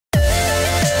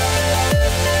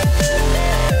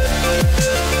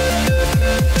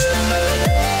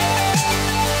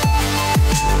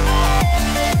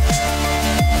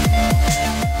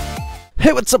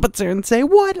Hey, what's up? It's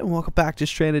AaronSayWhat, and welcome back to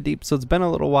Stranded Deep. So it's been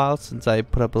a little while since I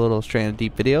put up a little Stranded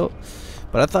Deep video,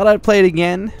 but I thought I'd play it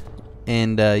again,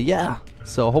 and yeah.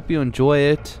 So I hope you enjoy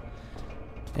it.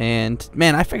 And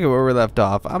man, I figured where we left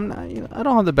off. I'm not, I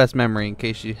don't have the best memory, in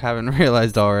case you haven't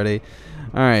realized already.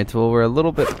 All right, well we're a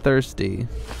little bit thirsty,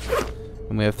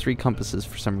 and we have 3 compasses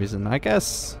for some reason. I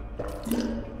guess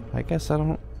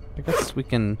we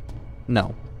can.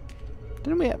 No.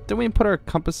 Didn't we put our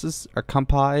compasses, our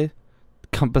compassi?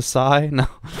 No.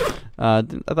 I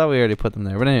thought we already put them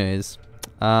there. But anyways,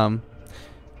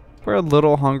 we're a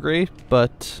little hungry,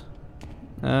 but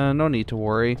no need to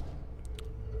worry.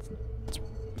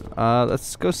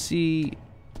 Let's go see.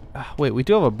 Wait, we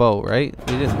do have a boat, right?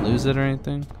 We didn't lose it or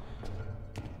anything.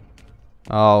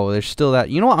 Oh, there's still that.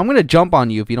 You know what? I'm gonna jump on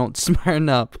you if you don't smarten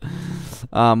up.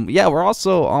 Yeah, we're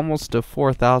also almost to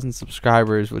 4,000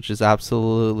 subscribers, which is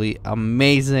absolutely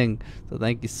amazing. So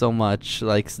thank you so much.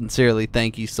 Like, sincerely,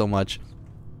 thank you so much.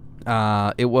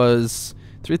 It was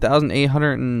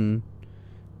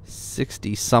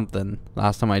 3,860 something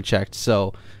last time I checked.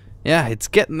 So yeah, it's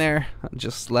getting there.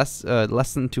 Just less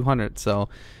than 200. So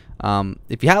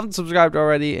if you haven't subscribed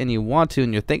already and you want to,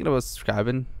 and you're thinking about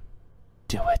subscribing,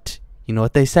 do it. You know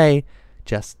what they say,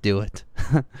 just do it.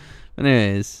 But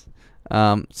anyways,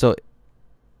 so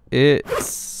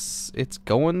it's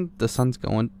going, the sun's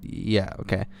going, yeah,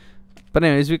 okay. But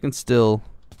anyways, we can still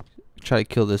try to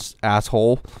kill this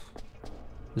asshole,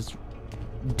 this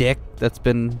dick that's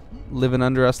been living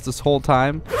under us this whole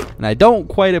time, and I don't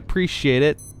quite appreciate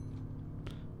it.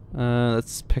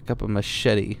 Let's pick up a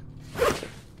machete.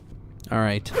 All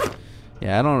right,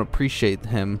 yeah, I don't appreciate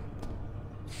him.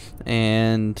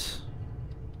 And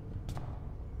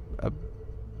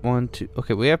 1, 2.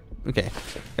 Okay, we have. Okay,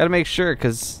 gotta make sure,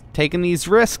 cause taking these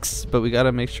risks, but we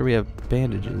gotta make sure we have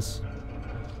bandages.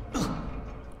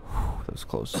 That was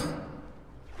close.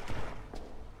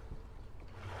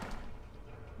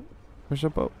 Where's our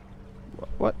boat?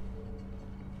 What?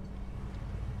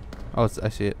 Oh, I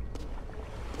see it.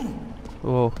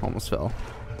 Oh, almost fell.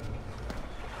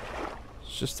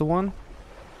 It's just the one.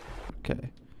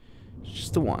 Okay, it's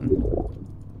just the one.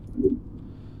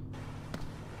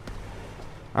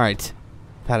 Alright,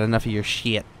 I've had enough of your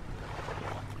shit.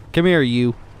 Come here,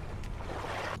 you.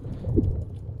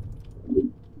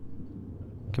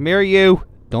 Come here, you.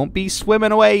 Don't be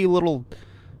swimming away, you little...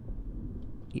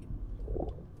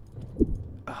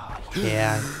 Oh,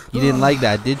 yeah, you didn't like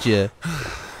that, did you?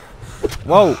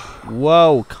 Whoa,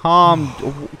 whoa,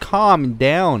 calm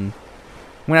down. I'm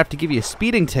gonna have to give you a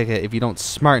speeding ticket if you don't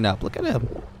smarten up. Look at him.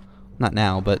 Not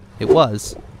now, but it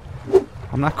was.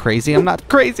 I'm not crazy, I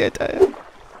tell you.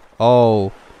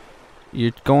 Oh,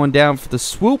 you're going down for the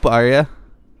swoop, are ya?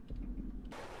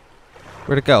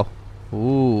 Where'd it go?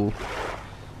 Ooh.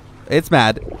 It's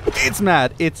mad. It's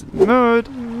mad. It's mad.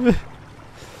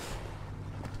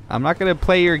 I'm not gonna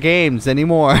play your games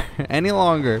anymore. Any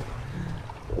longer.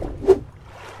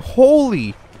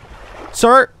 Holy.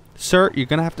 Sir, you're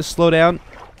gonna have to slow down.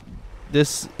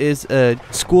 This is a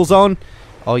school zone.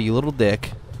 Oh, you little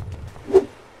dick.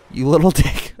 You little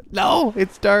dick. No,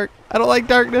 it's dark. I don't like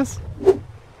darkness.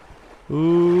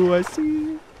 Ooh, I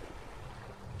see.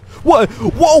 What?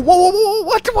 Whoa, whoa, whoa,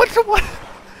 what?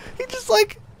 He just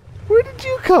like, where did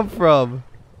you come from?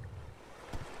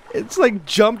 It's like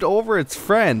jumped over its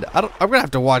friend. I'm gonna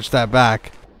have to watch that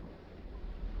back.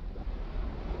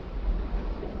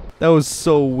 That was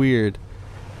so weird.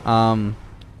 Alright.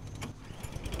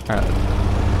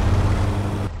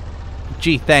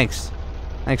 Gee, thanks.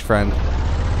 Thanks, friend.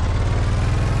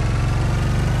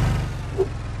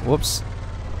 Whoops.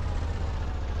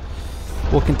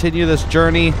 We'll continue this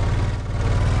journey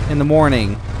in the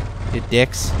morning, you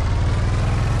dicks.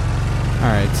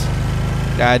 Alright.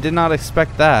 Yeah, I did not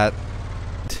expect that.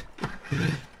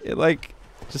 It like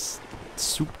just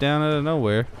swooped down out of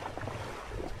nowhere.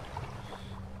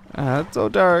 It's so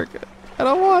dark. I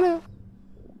don't want it.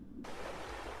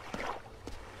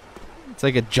 It's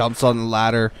like it jumps on the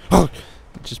ladder. It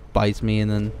just bites me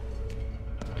and then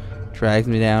drags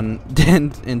me down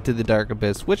into the dark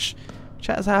abyss, which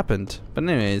has happened. But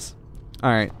anyways,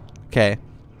 alright, okay.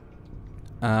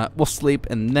 We'll sleep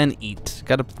and then eat.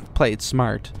 Gotta play it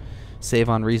smart. Save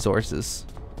on resources.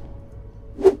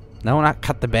 No, not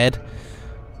cut the bed.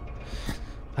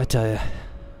 I tell ya.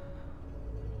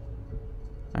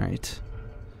 Alright.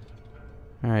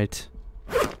 Alright.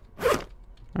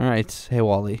 Alright. Hey,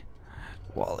 Wally.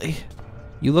 Wally.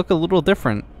 You look a little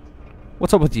different.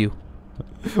 What's up with you?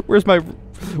 Where's my...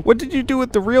 What did you do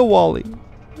with the real Wally?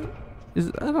 I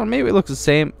don't know, maybe it looks the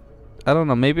same. I don't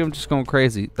know, maybe I'm just going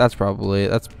crazy. That's probably it.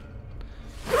 That's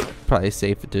probably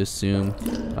safe to assume.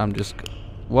 I'm just...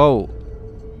 Whoa.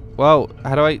 Whoa.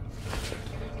 How do I...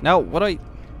 No, what do I...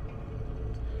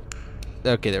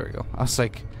 Okay, there we go. I was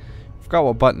like... Forgot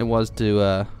what button it was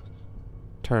to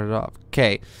turn it off.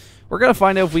 Okay. We're going to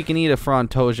find out if we can eat a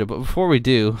Frontosia. But before we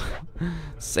do...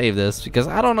 save this. Because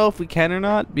I don't know if we can or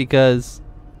not. Because...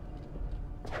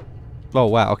 Oh,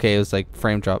 wow. Okay, it was like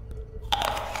frame drop.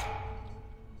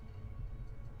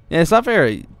 Yeah, it's not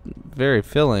very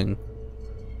filling.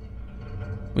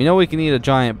 We know we can eat a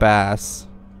giant bass.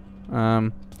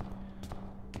 Oh,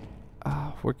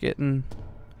 we're getting...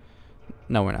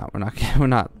 No, we're not. We're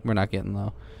not getting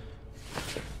low.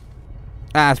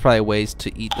 It's probably ways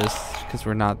to eat this because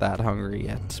we're not that hungry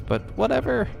yet. But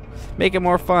whatever. Make it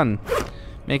more fun.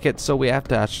 Make it so we have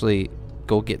to actually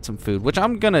go get some food. Which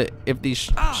I'm gonna... If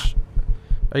these...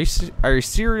 Are you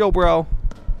cereal, bro?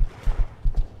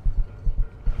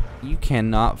 You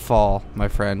cannot fall, my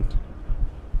friend.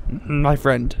 My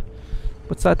friend.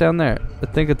 What's that down there? I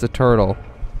think it's a turtle.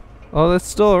 Oh, that's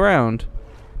still around.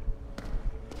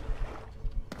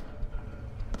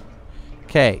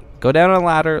 Okay, go down a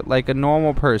ladder like a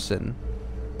normal person.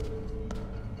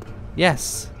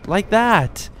 Yes, like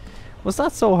that. Was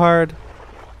that so hard?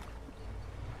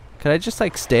 Could I just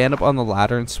like stand up on the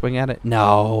ladder and swing at it?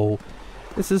 No.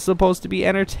 This is supposed to be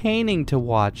entertaining to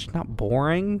watch, not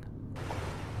boring.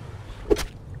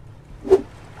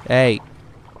 Hey.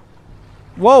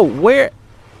 Whoa, where?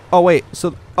 Oh, wait.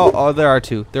 So, oh, there are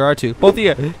two. There are two. Both of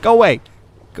you. Go away.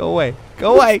 Go away.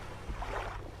 Go away.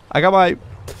 I got my...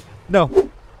 No.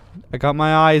 I got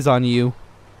my eyes on you.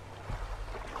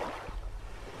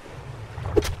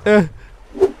 Oh.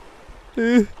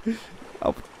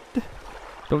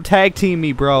 Don't tag team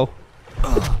me, bro.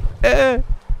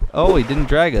 Oh, he didn't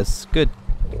drag us. Good.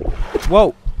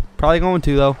 Whoa. Probably going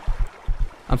to, though.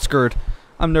 I'm scared.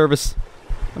 I'm nervous.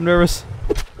 I'm nervous.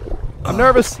 I'm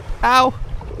nervous. Ow.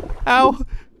 Ow.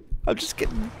 I'm just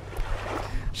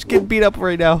getting beat up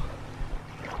right now.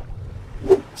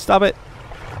 Stop it.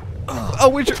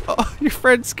 Oh, your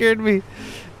friend scared me.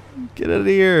 Get out of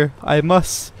here. I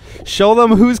must show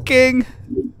them who's king.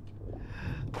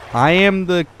 I am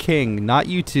the king, not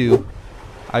you two.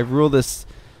 I rule this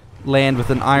land with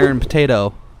an iron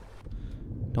potato.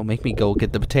 Don't make me go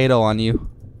get the potato on you.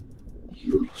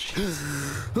 You little shit.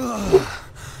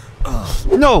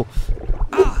 No!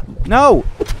 No!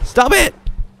 Stop it!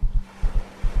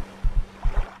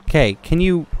 Okay, can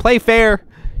you play fair?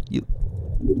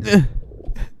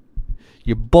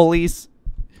 You bullies.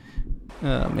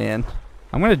 Oh, man.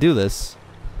 I'm gonna do this.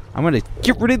 I'm gonna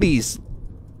get rid of these.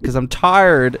 Because I'm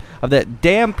tired of that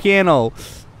damn piano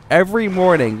every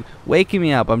morning waking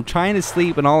me up. I'm trying to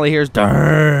sleep and all I hear is...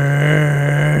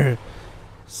 Durr.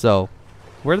 So,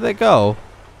 where did they go?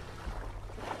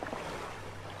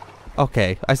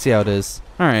 Okay, I see how it is.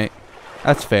 Alright,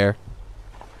 that's fair.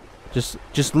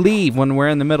 Just leave when we're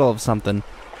in the middle of something.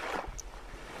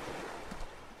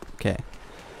 Okay.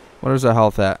 What is our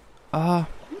health at?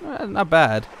 Not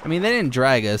bad. I mean, they didn't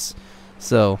drag us,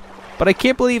 so... But I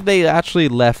can't believe they actually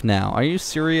left now. Are you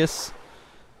serious?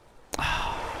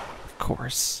 Of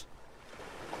course.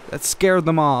 That scared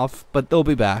them off, but they'll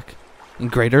be back. In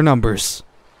greater numbers.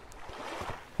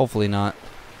 Hopefully not.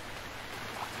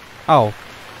 Oh.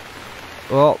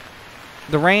 Well,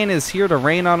 the rain is here to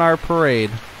rain on our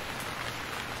parade.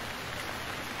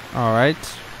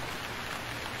 Alright.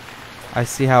 I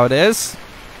see how it is.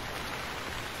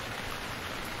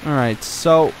 Alright,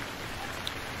 so...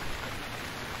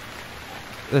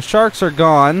 The sharks are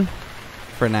gone.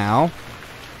 For now.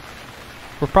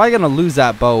 We're probably going to lose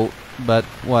that boat, but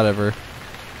whatever.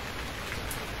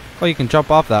 Oh, you can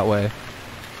jump off that way.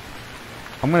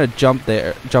 I'm going to jump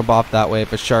off that way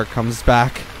if a shark comes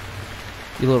back.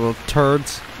 You little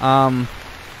turds.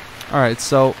 Alright,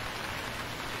 so...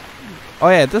 Oh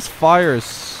yeah, this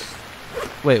fire's...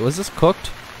 Wait, was this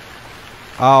cooked?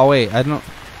 Oh wait, I don't...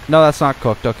 No, that's not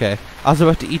cooked, okay. I was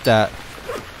about to eat that.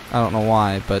 I don't know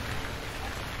why, but...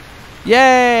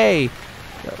 Yay!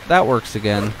 That works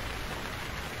again.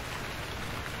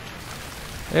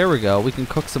 There we go, we can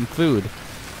cook some food.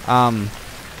 But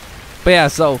yeah,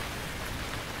 so...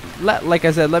 Like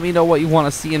I said, let me know what you want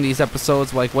to see in these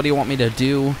episodes. Like, what do you want me to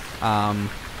do? I'm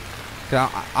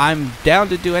down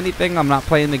to do anything. I'm not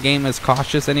playing the game as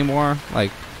cautious anymore.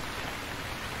 Like,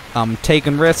 I'm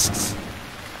taking risks.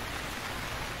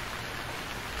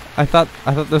 I thought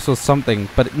this was something,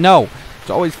 but no.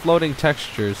 It's always floating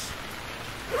textures.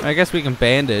 I guess we can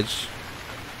bandage.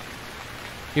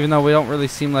 Even though we don't really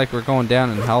seem like we're going down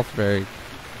in health very,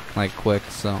 like, quick,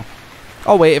 so...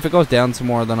 Oh wait, if it goes down some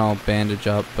more, then I'll bandage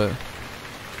up, but...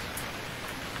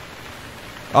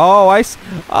 Oh,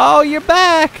 oh, you're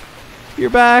back. You're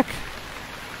back.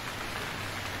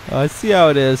 I see how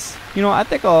it is. You know, I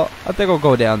think I'll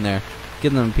go down there,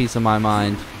 give them a piece of my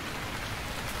mind.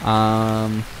 All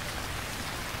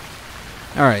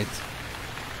right.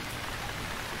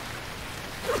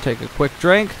 Take a quick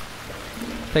drink.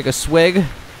 Take a swig.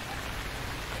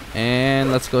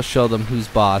 And let's go show them who's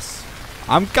boss.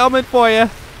 I'm coming for you.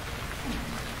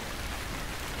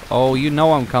 Oh, you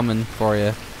know I'm coming for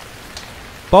you.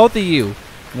 Both of you.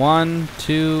 1,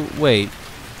 2, wait.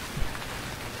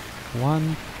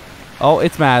 1. Oh,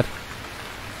 it's mad.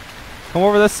 Come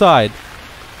over this side.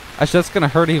 Actually, that's gonna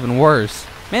hurt even worse.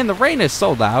 Man, the rain is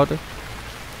so loud.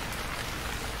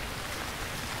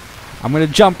 I'm gonna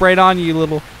jump right on you,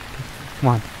 little. Come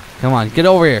on. Come on. Get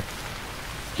over here.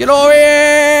 Get over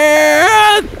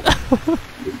here!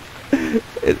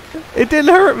 It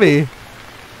didn't hurt me.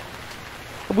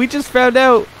 We just found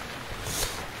out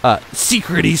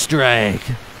secret Easter egg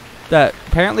that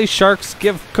apparently sharks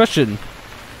give cushion.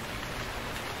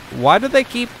 Why do they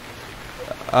keep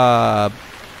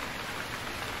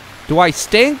do I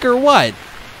stink or what?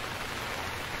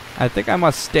 I think I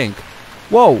must stink.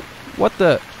 Whoa, what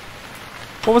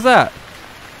was that?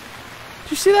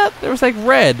 Did you see that? There was like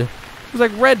red. There was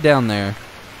like red down there.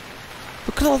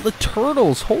 Look at all the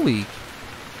turtles. Holy.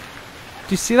 Do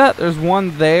you see that? There's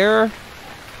one there.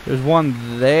 There's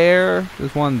one there.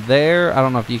 There's one there. I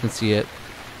don't know if you can see it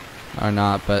or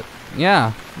not, but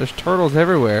yeah, there's turtles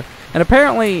everywhere. And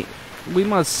apparently we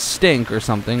must stink or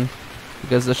something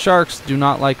because the sharks do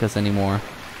not like us anymore.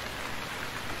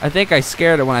 I think I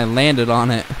scared it when I landed on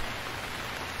it.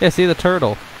 Yeah, see the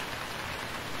turtle.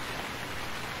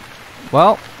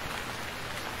 Well,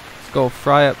 let's go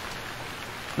fry up.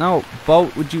 No,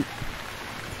 boat, would you?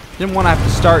 Didn't want to have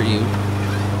to start you.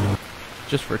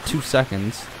 Just for 2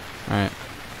 seconds. Alright.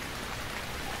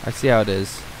 I see how it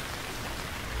is.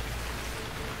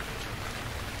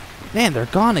 Man, they're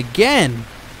gone again.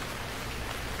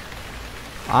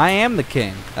 I am the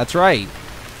king. That's right.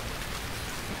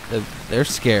 They're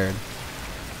scared.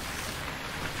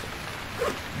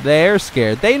 They're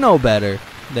scared. They know better.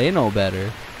 They know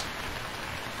better.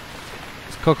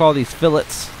 Let's cook all these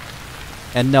fillets.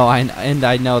 And no,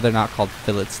 I know they're not called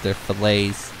fillets. They're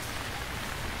fillets.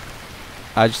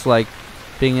 I just like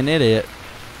being an idiot.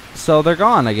 So they're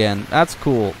gone again. That's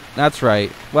cool. That's right.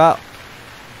 Well.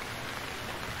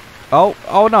 Oh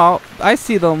no. I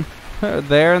see them.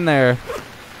 There and there.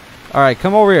 Alright,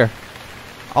 come over here.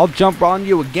 I'll jump on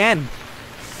you again.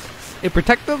 It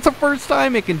protected us the first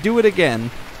time. It can do it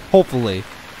again. Hopefully.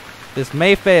 This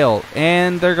may fail.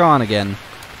 And they're gone again.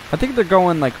 I think they're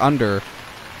going like under.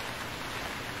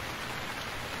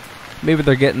 Maybe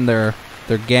they're getting their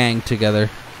gang together.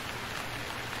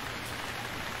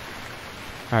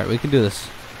 Alright, we can do this.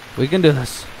 We can do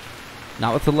this.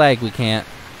 Not with the leg, we can't.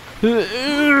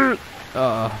 Okay.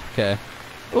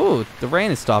 Ooh, the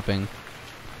rain is stopping.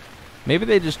 Maybe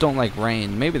they just don't like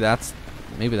rain. Maybe that's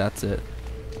it.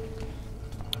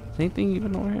 Is anything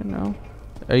even over here? No.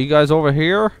 Are you guys over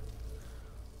here?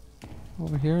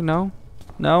 Over here? No?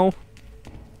 No?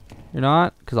 You're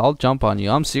not? Because I'll jump on you.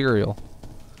 I'm cereal.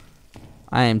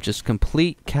 I am just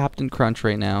complete Captain Crunch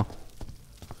right now.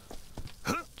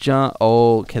 Jump.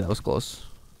 Oh, okay, that was close.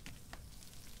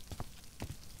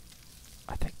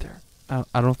 I think they're...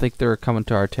 I don't think they're coming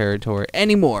to our territory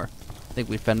anymore. I think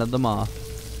we fended them off.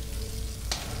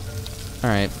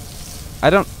 Alright.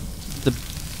 I don't... Did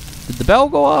the bell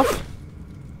go off?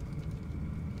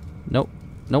 Nope.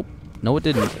 Nope. No, it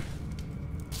didn't.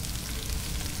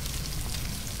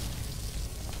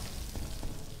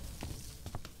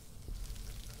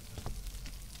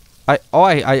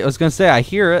 I was gonna say, I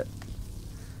hear it.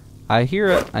 I hear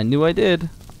it. I knew I did.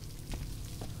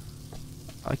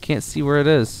 I can't see where it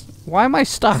is. Why am I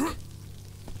stuck?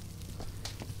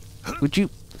 Would you...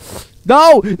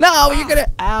 No! No! You're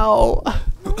gonna... Ow!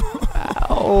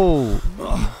 Ow!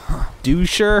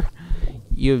 Doucher!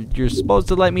 You're supposed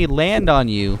to let me land on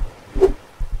you.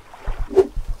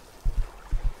 Come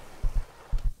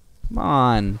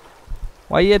on.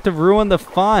 Why you have to ruin the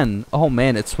fun? Oh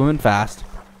man, it's swimming fast.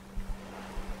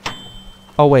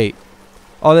 Oh wait.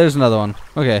 Oh, there's another one.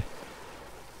 Okay.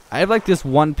 I have like this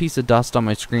one piece of dust on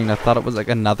my screen. I thought it was like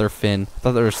another fin. I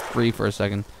thought there was 3 for a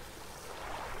second.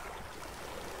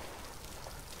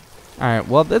 Alright,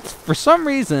 well that's for some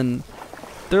reason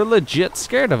they're legit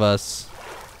scared of us.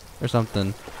 Or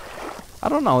something. I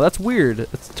don't know, that's weird.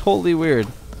 It's totally weird.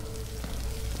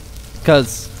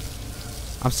 Because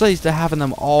I'm so used to having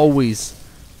them always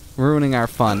ruining our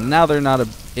fun. Now they're not an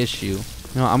issue.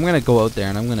 You know, I'm gonna go out there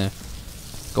and I'm gonna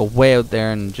go way out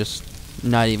there and just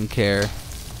not even care.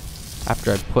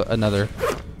 After I put another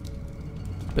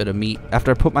bit of meat.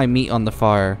 After I put my meat on the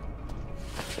fire.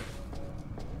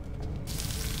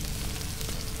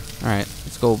 Alright,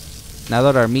 let's go. Now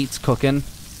that our meat's cooking.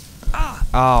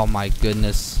 Oh my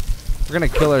goodness. We're gonna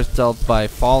kill ourselves by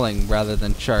falling rather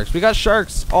than sharks. We got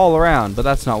sharks all around, but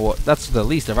that's the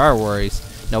least of our worries.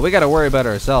 No, we gotta worry about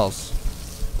ourselves.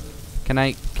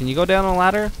 Can you go down a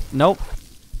ladder? Nope.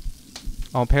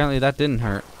 Oh, apparently that didn't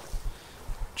hurt.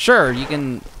 Sure, you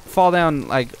can fall down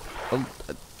like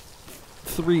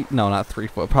not 3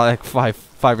 foot, probably like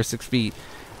 5 or 6 feet,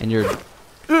 and you're,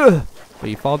 but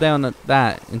you fall down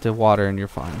that into water and you're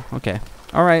fine. Okay,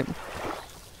 all right.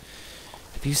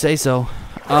 If you say so.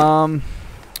 I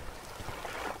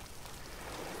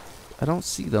don't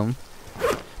see them.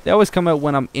 They always come out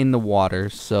when I'm in the water,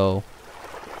 so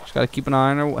just gotta keep an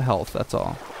eye on our health. That's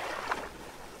all.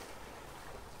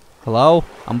 Hello?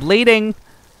 I'm bleeding.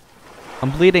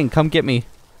 I'm bleeding. Come get me.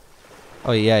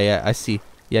 Oh yeah, I see.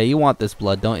 Yeah, you want this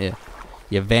blood, don't you?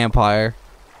 You vampire.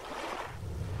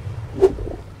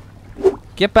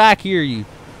 Get back here, you.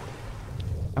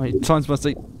 How many times must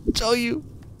I tell you?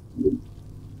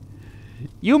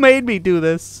 You made me do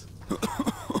this.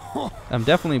 I'm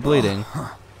definitely bleeding.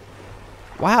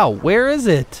 Wow, where is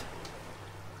it?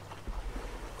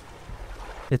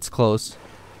 It's close.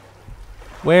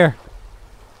 Where?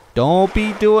 Don't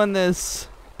be doing this.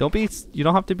 You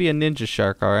don't have to be a ninja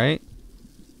shark, alright?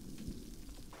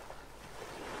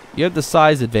 You have the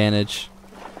size advantage.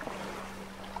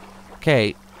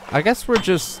 Okay, I guess we're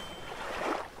just...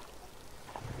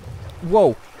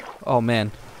 Whoa. Oh,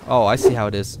 man. Oh, I see how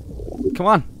it is. Come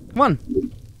on. Come on.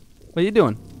 What are you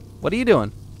doing? What are you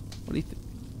doing? What are you...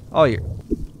 Oh, you're...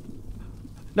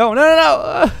 No.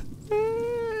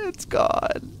 It's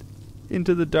gone.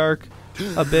 Into the dark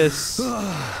abyss.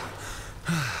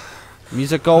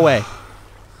 Music, go away.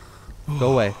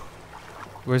 Go away.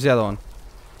 Where's the other one?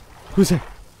 Who's there?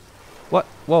 What?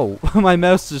 Whoa. My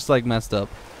mouse just like messed up.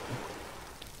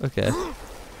 Okay.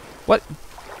 What?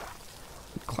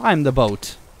 Climb the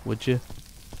boat, would you?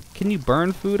 Can you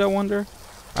burn food, I wonder?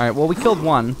 Alright, well, we killed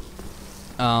one.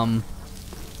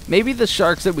 Maybe the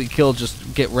sharks that we killed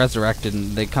just get resurrected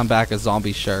and they come back as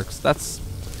zombie sharks. I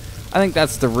think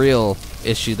that's the real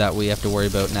issue that we have to worry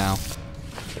about now.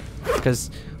 Because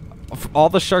all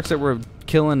the sharks that we're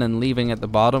killing and leaving at the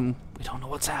bottom, we don't know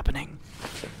what's happening.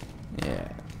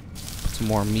 Yeah. Put some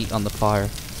more meat on the fire.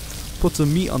 Put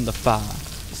some meat on the fire.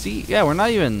 See? Yeah, we're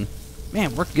not even...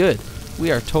 Man, we're good.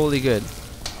 We are totally good.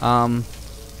 I'm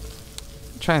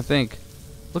trying to think.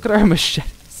 Look at our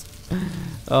machetes.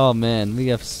 Oh man, we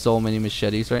have so many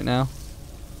machetes right now.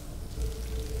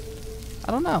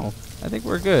 I don't know. I think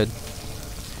we're good.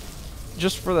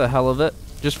 Just for the hell of it.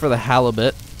 Just for the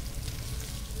halibut.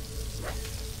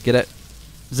 Get it?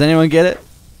 Does anyone get it?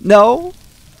 No?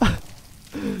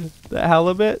 The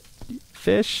halibut?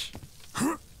 Fish?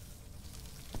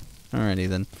 Alrighty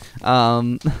then.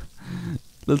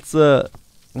 Let's I'm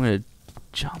gonna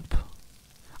jump.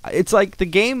 It's like the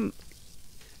game,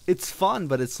 it's fun,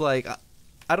 but it's like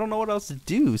I don't know what else to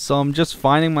do, so I'm just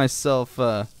finding myself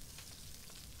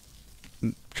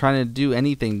trying to do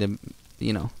anything to,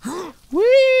 you know.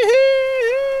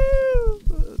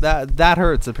 That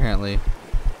hurts apparently.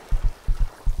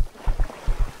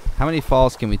 How many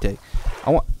falls can we take?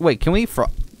 Wait, can we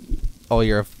oh,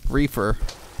 you're a reefer.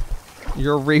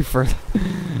 You're a reefer.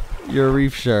 You're a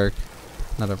reef shark.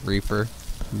 Not a reefer.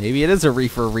 Maybe it is a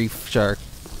reef shark.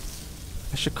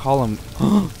 I should call him.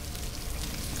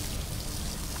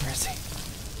 Where is he?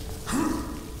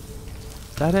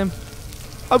 Is that him?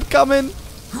 I'm coming!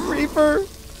 Reefer!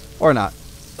 Or not.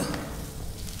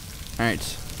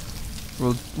 Alright.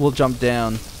 We'll jump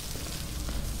down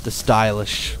the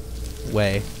stylish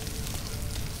way.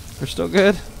 We're still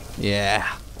good?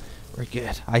 Yeah. We're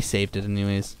good. I saved it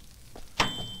anyways.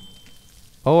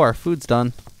 Oh, our food's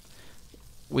done.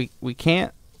 We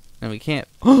can't. And we can't.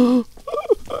 I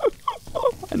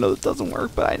know this doesn't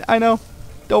work, but I know.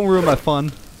 Don't ruin my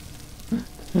fun.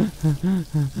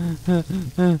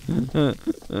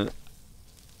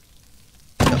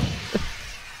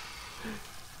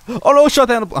 Oh no, shut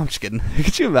down the I'm just kidding.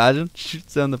 Could you imagine?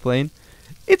 Shoots down the plane.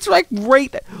 It's like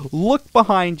right there. Look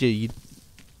behind you.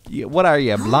 You. What are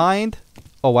you, blind?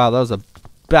 Oh wow, that was a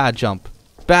bad jump.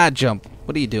 Bad jump.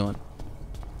 What are you doing?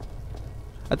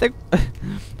 I think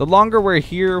the longer we're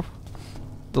here,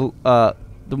 the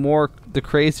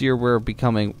crazier we're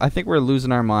becoming. I think we're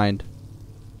losing our mind.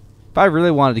 If I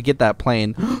really wanted to get that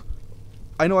plane,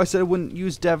 I know I said I wouldn't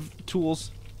use dev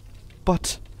tools,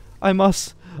 but I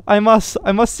must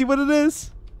see what it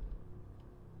is.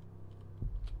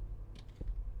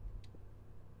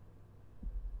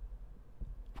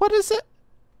 What is it?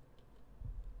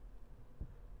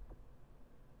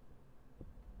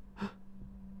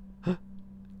 Go,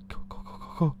 go, go,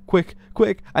 go, go. Quick,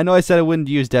 quick. I know I said I wouldn't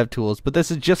use dev tools, but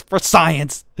this is just for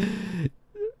science.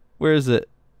 Where is it?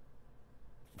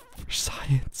 For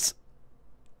science.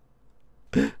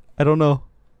 I don't know.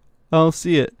 I don't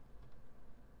see it.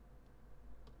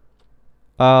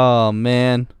 Oh,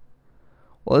 man.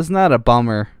 Well, isn't that a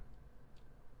bummer?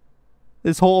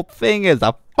 This whole thing is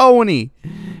a phony.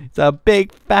 It's a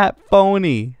big fat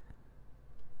phony.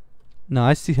 No,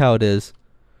 I see how it is.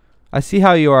 I see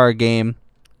how you are, game.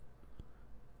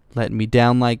 Letting me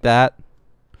down like that.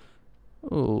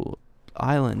 Oh,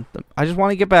 island. I just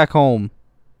want to get back home.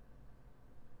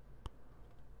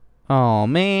 Oh,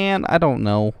 man. I don't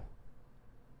know.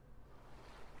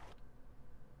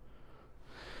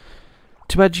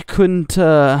 Too bad you couldn't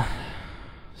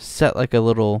set like a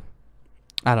little...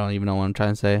 I don't even know what I'm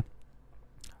trying to say.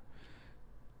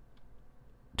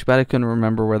 Too bad I couldn't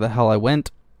remember where the hell I went.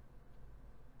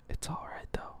 It's alright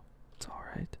though. It's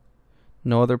alright.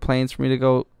 No other planes for me to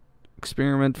go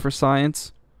experiment for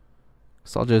science.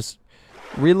 So I'll just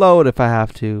reload if I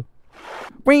have to.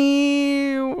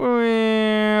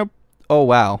 Oh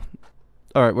wow.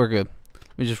 Alright, we're good.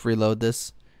 Let me just reload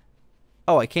this.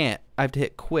 Oh, I can't. I have to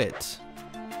hit quit.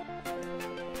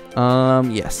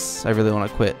 Yes, I really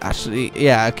want to quit. Actually,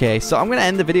 yeah, okay. So I'm gonna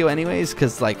end the video anyways,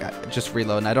 cause like I just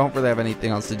reload, and I don't really have anything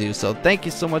else to do. So thank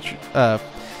you so much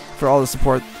for all the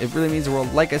support. It really means the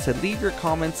world. Like I said, leave your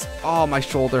comments. Oh, my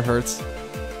shoulder hurts.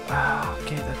 Oh,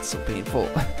 okay, that's so painful.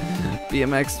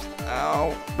 BMX.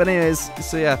 Ow. But anyways,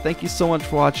 so yeah, thank you so much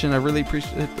for watching. I really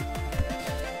appreciate it.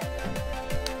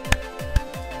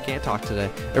 Can't talk today.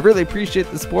 I really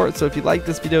appreciate the support. So if you like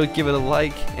this video, give it a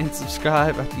like and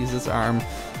subscribe. I have to use this arm.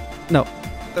 No,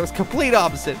 that was complete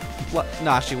opposite.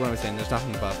 No, actually, what am I saying? There's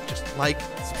nothing above. Just like,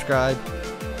 subscribe,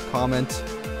 comment,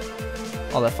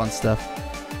 all that fun stuff.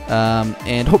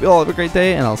 And hope you all have a great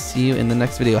day, and I'll see you in the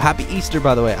next video. Happy Easter,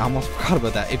 by the way. I almost forgot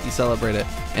about that, if you celebrate it,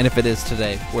 and if it is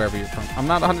today, wherever you're from. I'm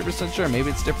not 100% sure. Maybe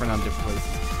it's different on different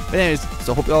places. But anyways,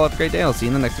 so hope you all have a great day, and I'll see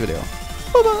you in the next video.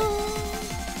 Bye-bye.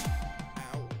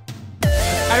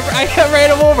 I ran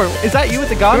him over. Is that you with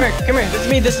the gun? Come here.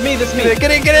 This is me.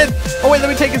 Get in. Oh, wait, let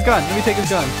me take his gun.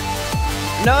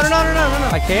 No.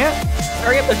 I can't?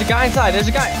 Hurry up. There's a guy inside.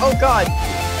 Oh, God.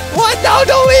 What? No,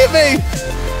 don't leave me.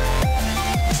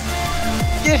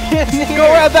 Get in here. Go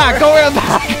around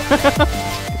back.